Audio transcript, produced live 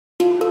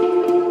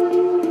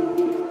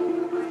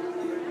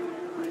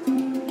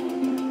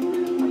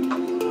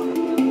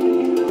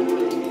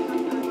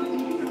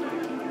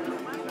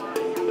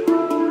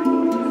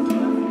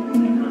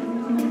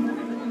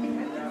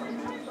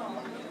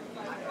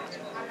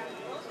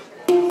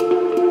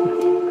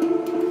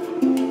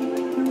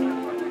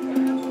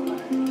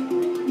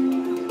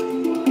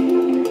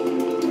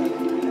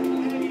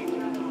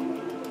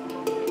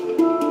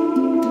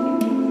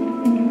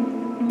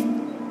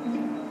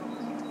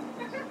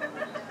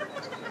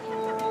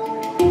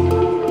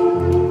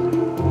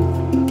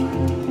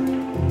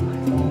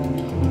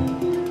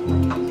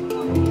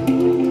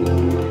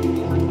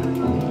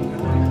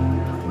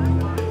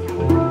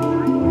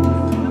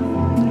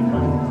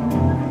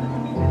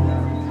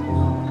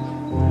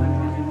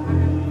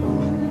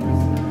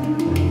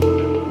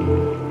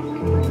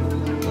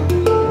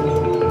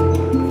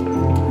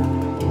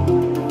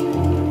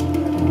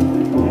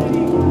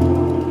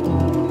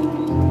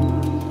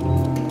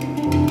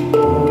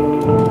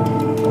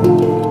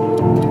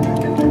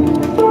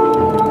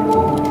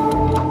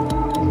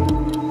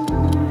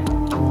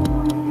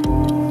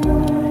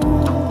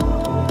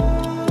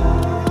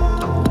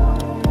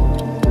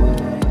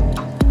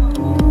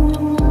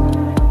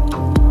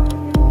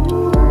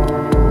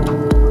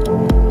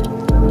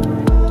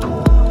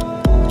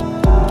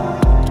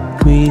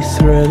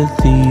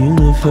the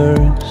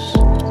universe,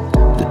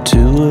 the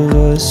two of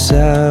us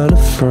out of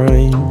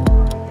frame.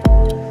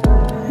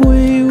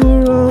 We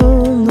were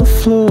on the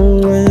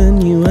floor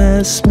when you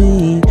asked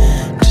me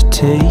to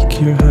take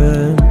your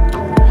hand,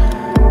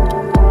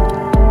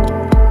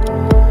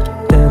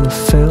 and I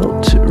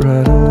felt it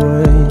right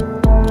away.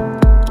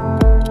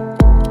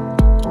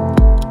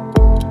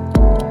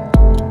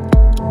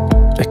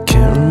 I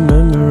can't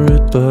remember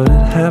it, but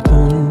it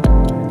happened.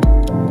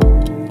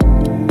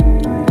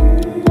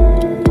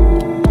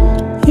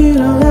 You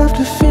don't have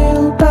to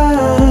feel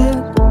bad.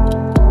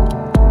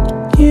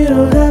 You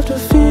don't have to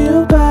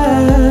feel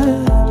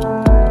bad.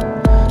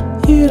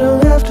 You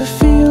don't have to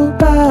feel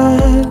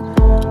bad,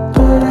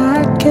 but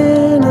I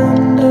can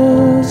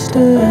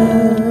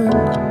understand.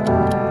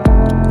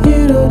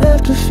 You don't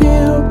have to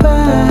feel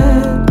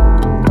bad.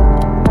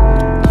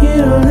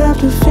 You don't have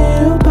to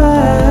feel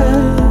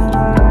bad.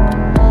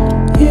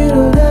 You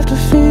don't have to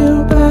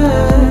feel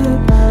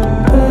bad,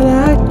 but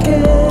I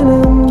can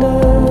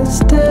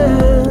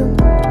understand.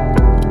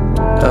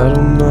 I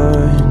don't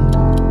mind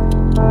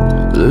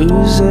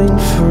losing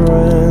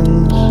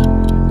friends.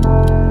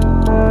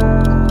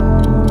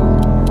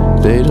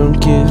 They don't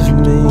give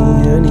me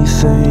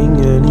anything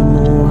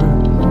anymore.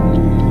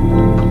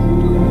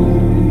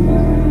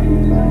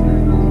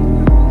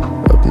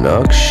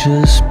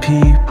 Obnoxious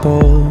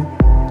people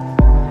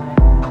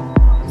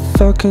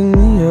fucking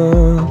me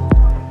up.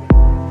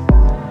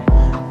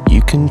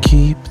 You can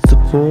keep the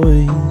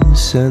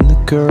boys and the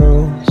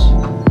girls,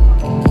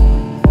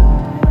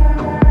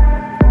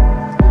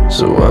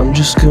 so I'm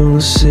just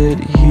gonna sit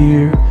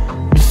here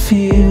and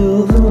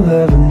feel the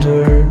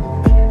lavender,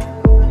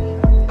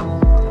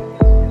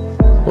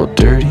 while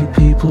dirty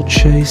people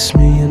chase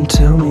me and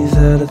tell me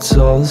that it's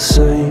all the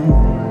same.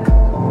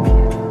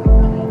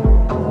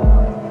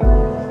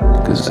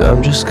 'Cause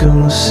I'm just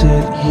gonna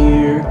sit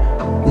here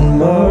and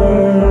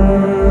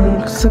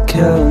mark the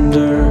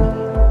calendar,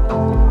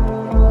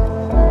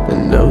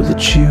 and know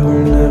that you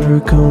are never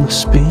gonna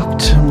speak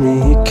to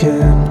me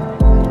again.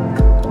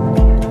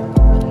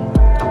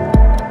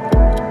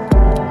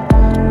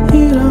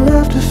 You don't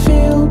have to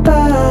feel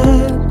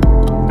bad.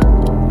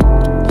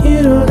 You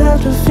don't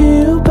have to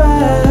feel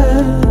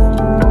bad.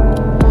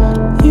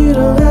 You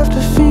don't have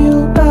to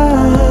feel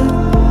bad,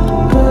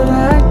 but I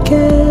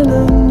can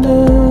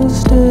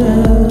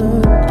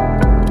understand.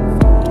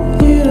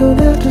 You don't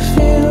have to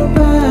feel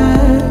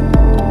bad.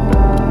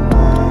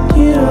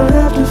 You don't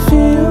have to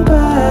feel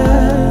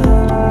bad.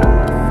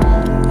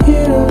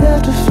 You don't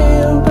have to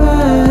feel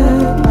bad,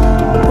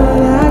 but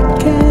I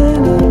can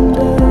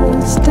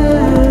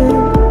understand.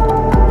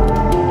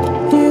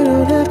 You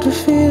don't have to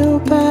feel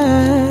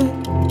bad.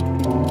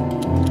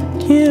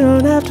 You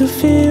don't have to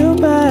feel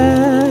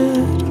bad.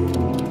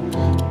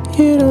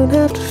 You don't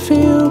have to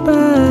feel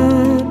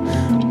bad,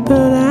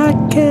 but I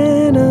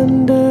can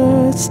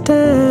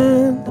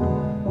understand.